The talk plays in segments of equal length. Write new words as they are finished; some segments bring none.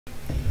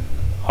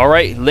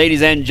Alright,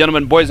 ladies and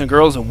gentlemen, boys and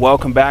girls, and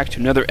welcome back to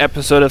another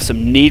episode of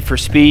some Need for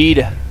Speed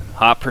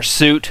Hot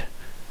Pursuit,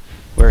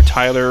 where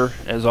Tyler,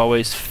 as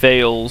always,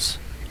 fails.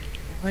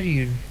 Why do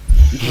you...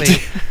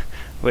 Wait.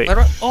 Wait.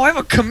 Oh, I have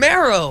a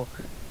Camaro!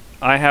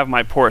 I have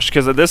my Porsche,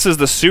 because this is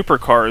the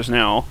supercars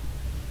now.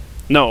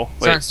 No,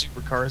 These aren't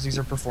supercars, these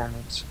are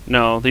performance.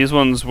 No, these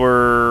ones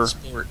were...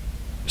 Sport.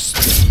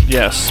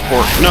 Yes,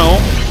 sport. No.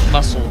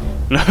 Muscle.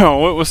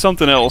 No, it was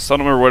something else. I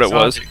don't remember what it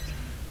was. Exotic.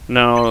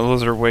 No,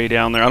 those are way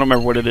down there. I don't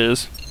remember what it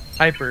is.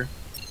 Hyper.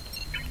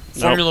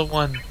 Nope. Formula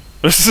 1.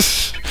 I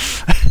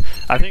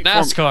think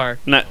NASCAR.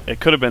 It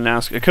could have been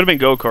NASCAR. It could have been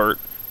go-kart.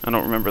 I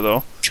don't remember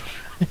though.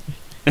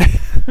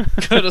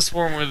 Could have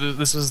sworn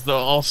this was the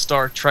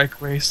all-star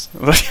trike race.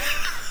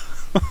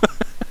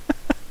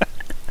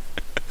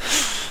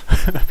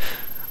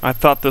 I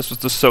thought this was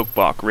the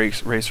soapbox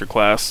racer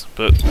class,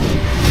 but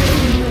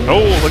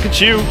oh, look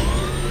at you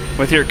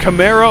with your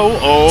Camaro.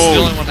 Oh, that's the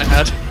only one I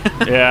had.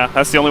 Yeah,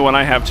 that's the only one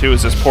I have too.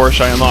 Is this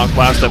Porsche I unlocked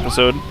last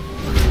episode?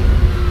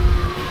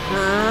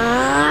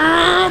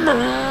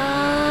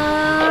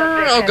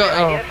 Oh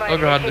god! Oh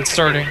god! It's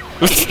starting.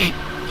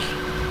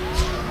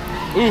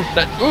 Ooh,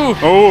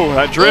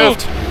 that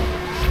drift.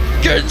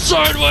 Ooh. Getting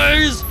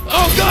sideways!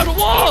 Oh god, a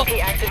wall!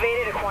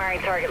 Activated,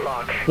 acquiring target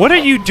lock. What are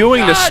you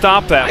doing to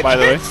stop that, by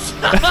the way?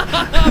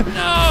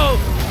 No!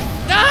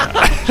 No!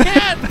 I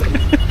can't!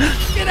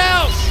 Get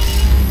out!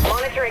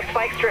 Monitoring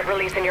spike strip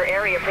release in your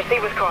area.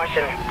 Proceed with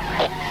caution.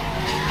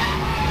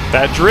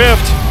 That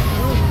drift.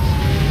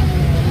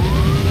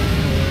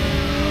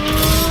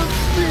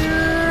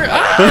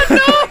 Ah,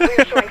 no! We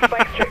are showing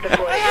spike strip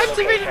deployed. I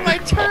activated my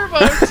turbo,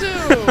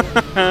 too!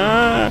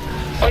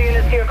 All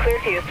units, you are clear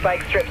to use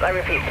spike strips. I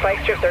repeat, spike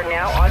strips are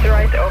now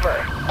authorized.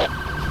 Over.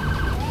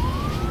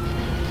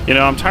 You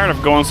know, I'm tired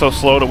of going so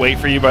slow to wait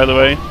for you, by the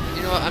way.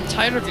 You know what? I'm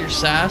tired of your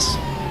sass.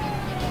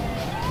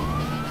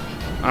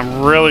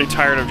 I'm really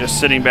tired of just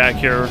sitting back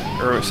here,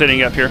 or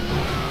sitting up here.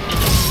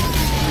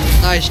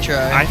 Nice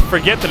try. I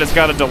forget that it's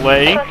got a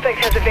delay. Suspect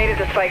has evaded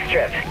the spike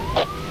strip.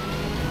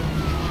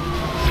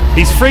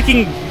 These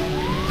freaking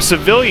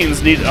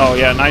civilians need... Oh,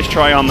 yeah, nice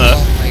try on the...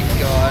 Oh my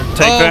god.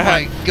 Take that. Oh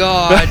my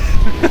god.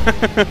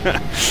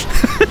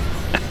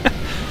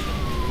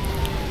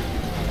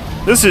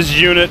 This is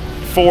Unit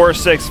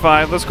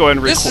 465. Let's go ahead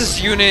and record. This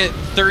is Unit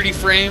 30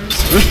 frames.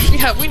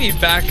 We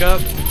need backup.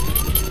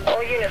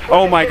 All units,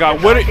 Oh my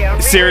god, what?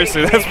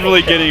 Seriously, that's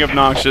really getting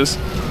obnoxious.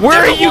 Where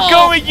are you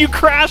going? You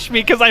crashed me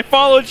because I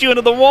followed you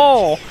into the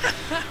wall.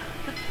 I'm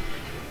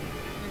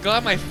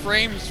glad my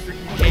frames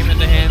freaking came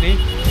into handy.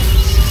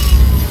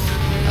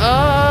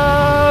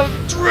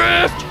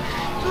 Drift!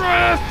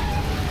 Drift!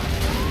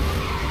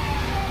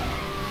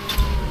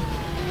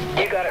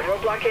 You got it.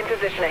 Roadblock in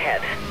position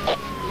ahead.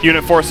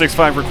 Unit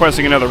 465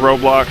 requesting another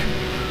roadblock.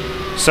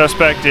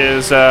 Suspect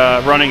is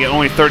running at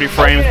only 30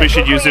 frames. We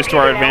should use this to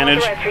our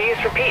advantage. For use,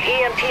 repeat,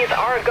 EMPs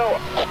are a go.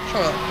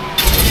 Shut up.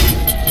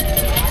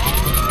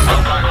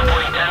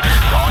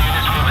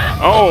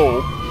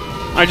 Oh!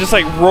 I just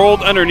like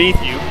rolled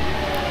underneath you.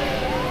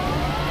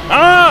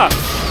 Ah!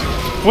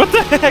 What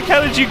the heck? How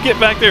did you get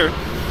back there?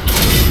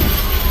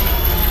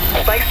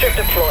 Spike strip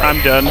deployed. I'm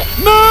done.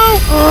 No!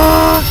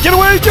 Get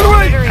away! Get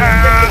away!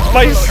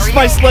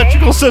 My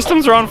electrical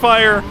systems are on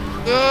fire.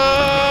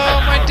 Oh,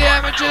 my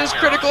damage is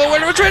critical.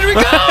 Which way do we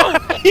go?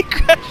 He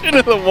crashed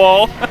into the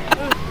wall.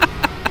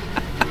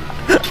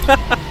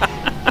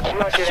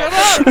 Shut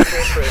up!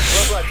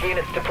 Roadblock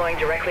units deploying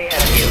directly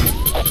ahead of you.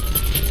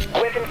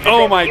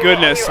 Oh my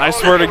goodness! I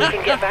swear to God.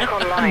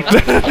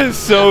 That is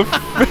so.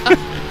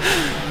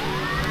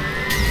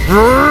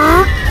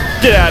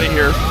 Get out of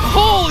here!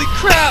 Holy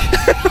crap!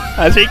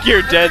 I think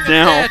you're dead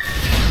now.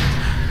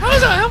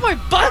 How am I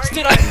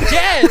busted? I'm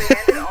dead!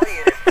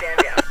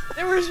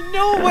 There was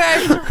no way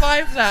I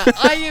survived that.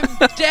 I am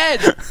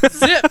dead.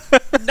 Zip.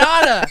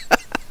 Nada.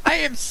 I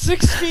am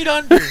 6 feet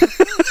under.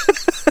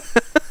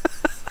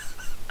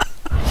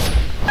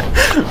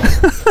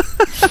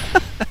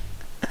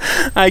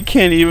 I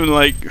can't even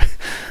like.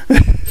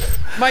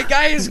 My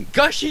guy is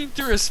gushing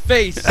through his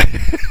face.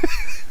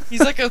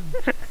 He's like a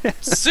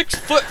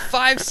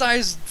 6'5"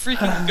 size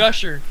freaking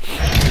gusher.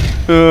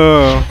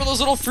 Remember those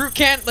little fruit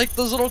like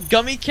those little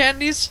gummy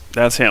candies?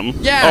 That's him.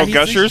 Yeah, oh, he's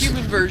gushers. the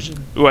human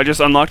version. Ooh, I just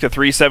unlocked a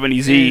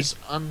 370Z. He's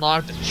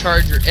unlocked a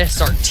Charger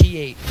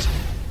SRT8.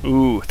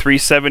 Ooh,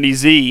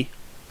 370Z.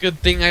 Good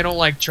thing I don't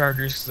like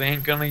Chargers because I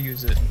ain't gonna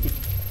use it.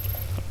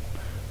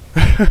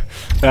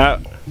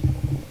 That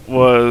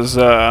was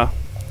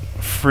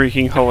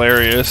freaking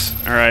hilarious.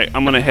 Alright,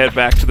 I'm gonna head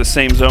back to the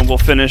same zone. We'll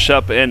finish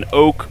up in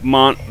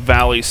Oakmont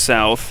Valley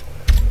South.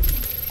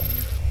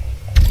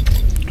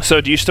 So,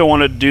 do you still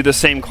want to do the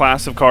same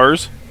class of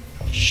cars?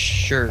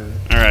 Sure.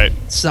 Alright.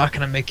 It's not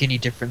gonna make any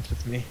difference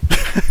with me.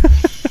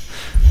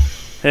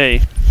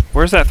 Hey,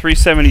 where's that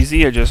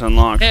 370Z I just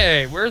unlocked?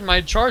 Hey, where's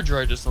my Charger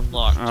I just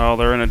unlocked? Oh,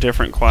 they're in a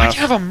different I class.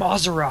 can have a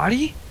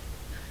Maserati?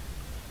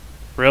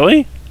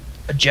 Really?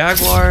 A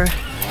Jaguar,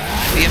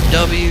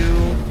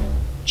 BMW,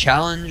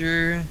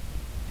 Challenger.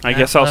 I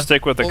guess I'll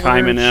stick with the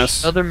Cayman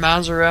S. Another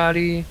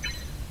Maserati.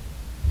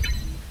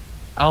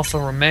 Alfa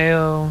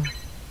Romeo.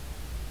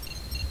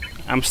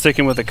 I'm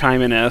sticking with the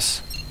Cayman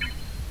S.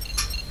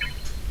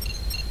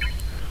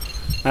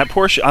 That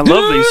Porsche, I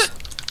love these.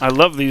 I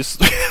love these.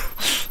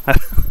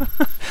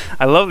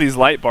 I love these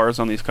light bars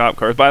on these cop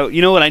cars. But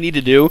you know what I need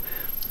to do?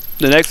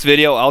 The next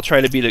video, I'll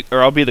try to be the,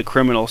 or I'll be the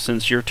criminal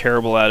since you're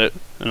terrible at it,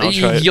 and I'll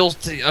try it.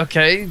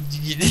 Okay.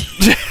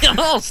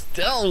 I'll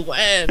still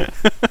win.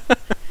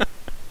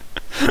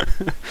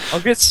 I'll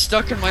get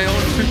stuck in my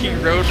own freaking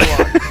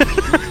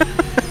roadblock.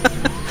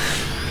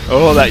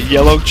 Oh, that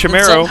yellow Camaro.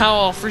 And somehow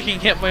I'll freaking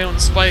hit my own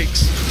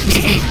spikes.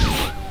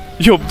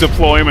 You'll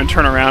deploy him and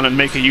turn around and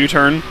make a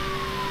U-turn.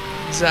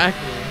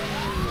 Exactly.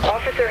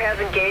 Officer has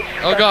engaged.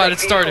 Oh god,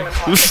 it's starting.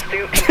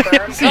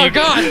 Oh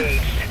god!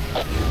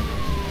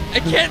 I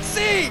can't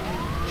see!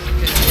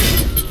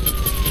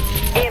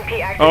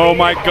 Oh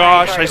my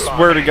gosh, I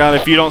swear to God,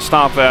 if you don't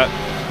stop that.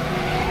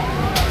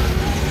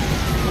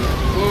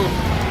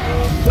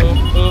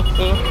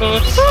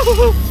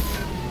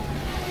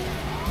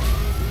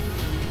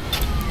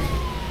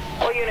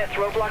 All units,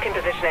 roadblock in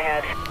position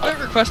ahead. I'm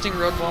requesting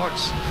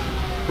roadblocks.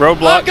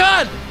 Roadblock. Oh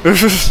god!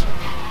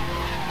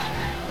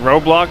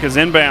 Roadblock is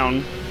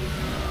inbound.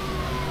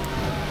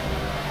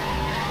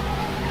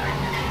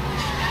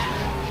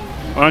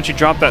 Why don't you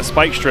drop that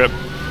spike strip?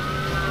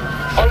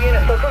 All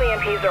units, local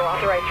EMPs are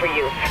authorized for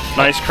use.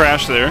 Nice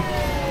crash there.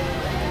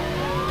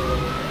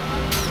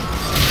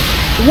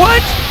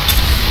 What?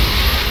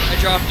 I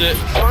dropped it.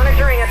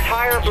 Monitoring a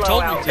tire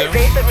blowout.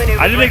 Evasive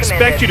maneuvers I didn't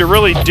expect you to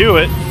really do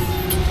it.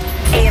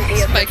 EMP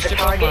has missed the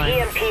target.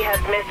 EMP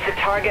has missed the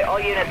target. All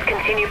units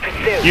continue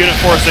pursuit. Unit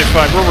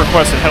 465, we're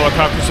requesting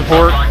helicopter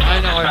support. I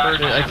know, I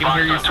heard it. I can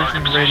hear you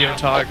freaking radio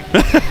talk.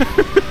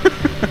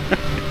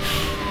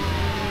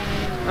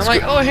 I'm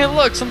like, oh hey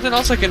look, something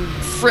else I can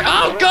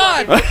oh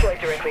god!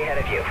 Directly ahead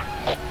of you.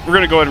 We're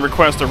gonna go ahead and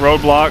request a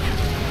roadblock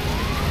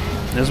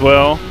as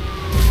well.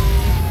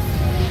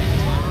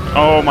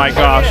 Oh my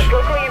gosh.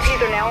 Local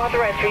EMPs are now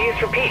authorized for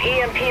use. Repeat,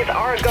 EMPs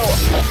are go.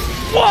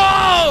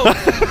 Whoa!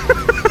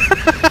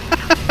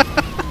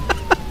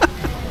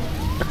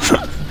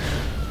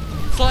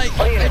 It's like,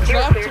 I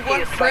dropped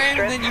one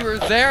frame, and then you were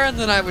there, and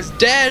then I was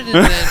dead, and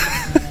then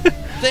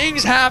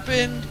things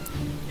happened.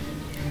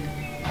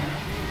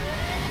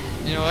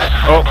 You know what?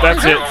 Oh,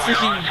 that's it.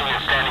 Freaking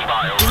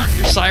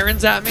your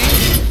sirens at me.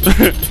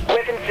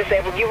 Weapons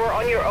disabled. You were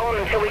on your own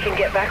until we can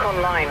get back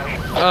online.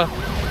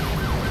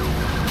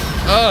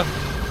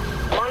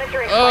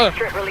 Monitoring spike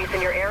strip release in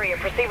your area.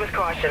 Proceed with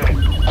caution.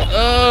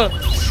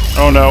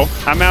 Oh no,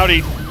 I'm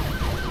outie.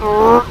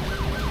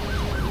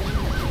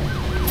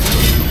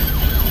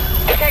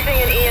 Detecting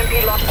an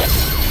EMP lock.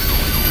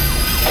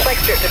 Spike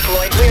strip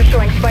deployed. We are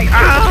showing spike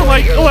strip. Ah, my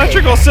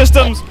electrical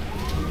systems.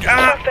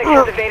 Suspect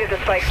has evaded the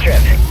spike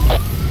strip.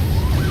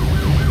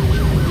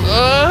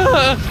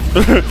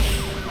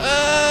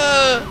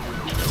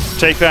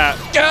 Take that.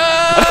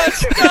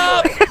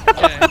 Stop!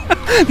 Okay.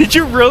 Did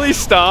you really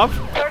stop?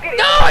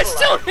 No, I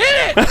still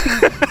hit it!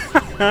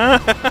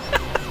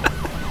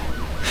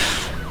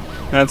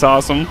 That's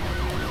awesome.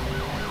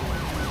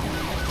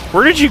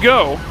 Where did you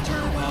go?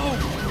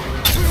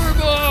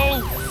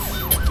 Turbo!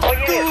 All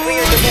units, we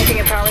are detecting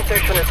a power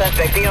search for the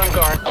suspect. Be on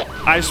guard.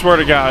 I swear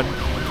to God.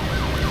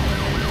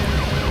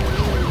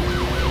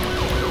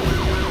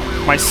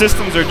 My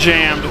systems are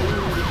jammed.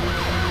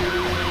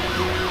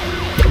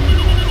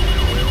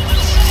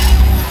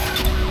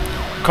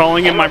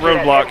 Calling in my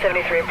roadblock.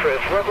 73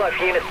 approved. Roadblock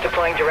units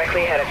deploying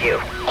directly ahead of you.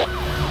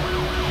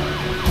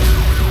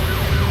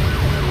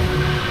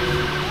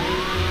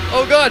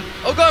 Oh god!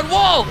 Oh god,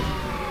 wall!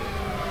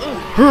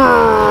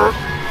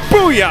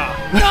 Booyah!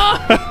 No!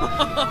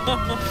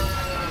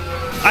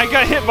 I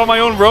got hit by my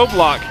own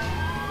roadblock.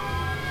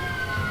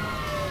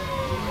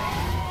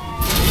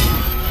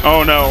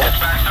 Oh no.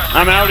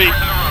 I'm outie.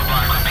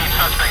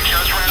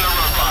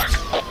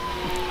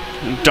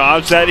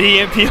 Dodge that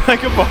EMP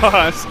like a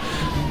boss.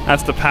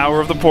 That's the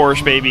power of the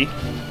Porsche, baby.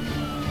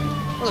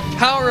 The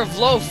power of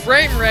low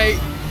frame rate.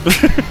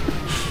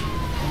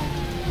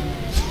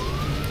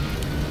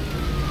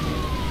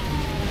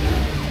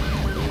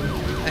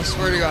 I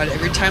swear to God,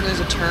 every time there's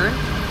a turn,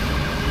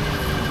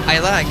 I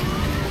lag.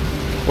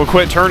 Well,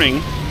 quit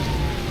turning.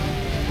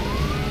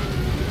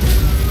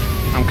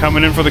 I'm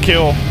coming in for the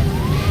kill.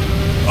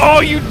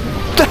 Oh, you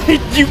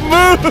you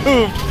moved!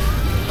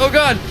 Oh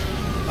God!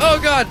 Oh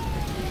God!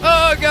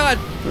 Oh God!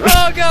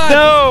 Oh God!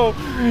 No!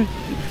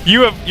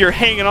 You're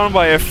hanging on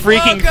by a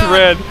freaking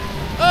thread.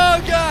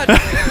 Oh God!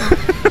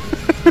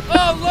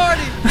 Oh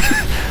Lordy!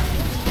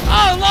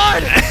 Oh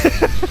Lord!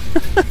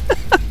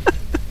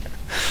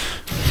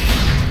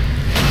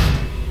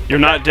 You're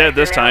not dead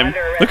this time.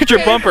 Look at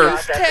your bumper.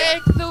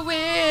 Take the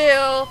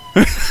wheel.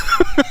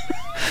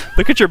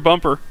 Look at your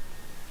bumper.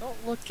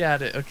 Don't look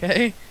at it,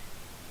 okay?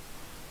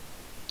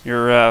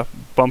 Your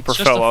bumper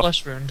It's fell just a off.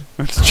 flesh wound.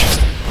 It's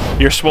just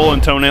your swollen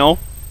toenail.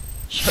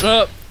 Shut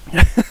up.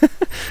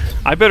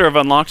 I better have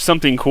unlocked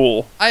something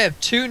cool. I have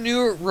 2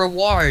 new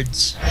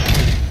rewards.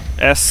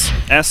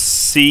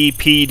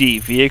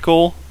 SCPD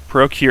vehicle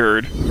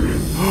procured.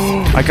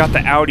 I got the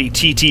Audi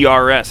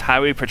TTRS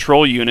Highway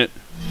Patrol Unit.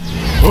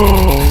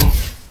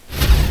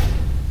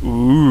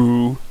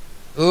 Ooh.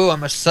 Ooh,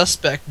 I'm a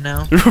suspect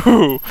now.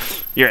 Ooh.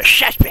 You're a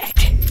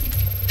suspect.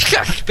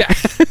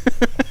 Suspect.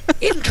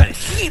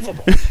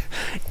 Inconceivable.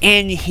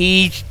 And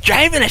he's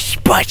driving a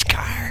sports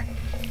car.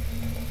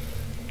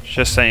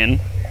 Just saying.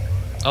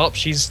 Oh,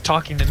 she's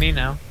talking to me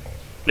now.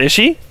 Is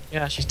she?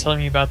 Yeah, she's telling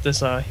me about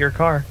this here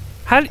car.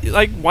 How?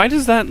 Like, why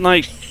does that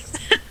like?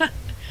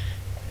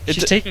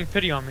 She's taking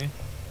pity on me.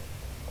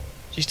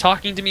 She's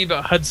talking to me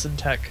about Hudson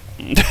Tech.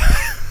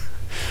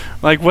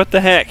 Like, what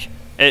the heck?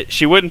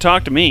 She wouldn't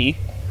talk to me.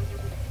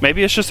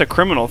 Maybe it's just a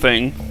criminal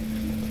thing.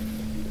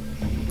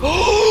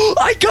 Oh,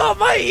 I got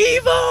my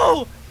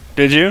Evo!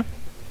 Did you?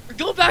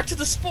 Go back to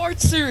the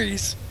sports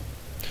series.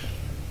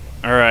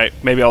 Alright,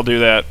 maybe I'll do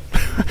that.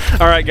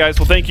 Alright guys,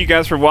 well thank you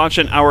guys for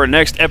watching our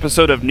next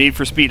episode of Need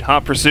for Speed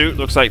Hot Pursuit.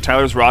 Looks like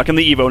Tyler's rocking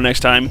the Evo next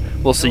time.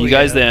 We'll see you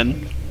guys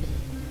then.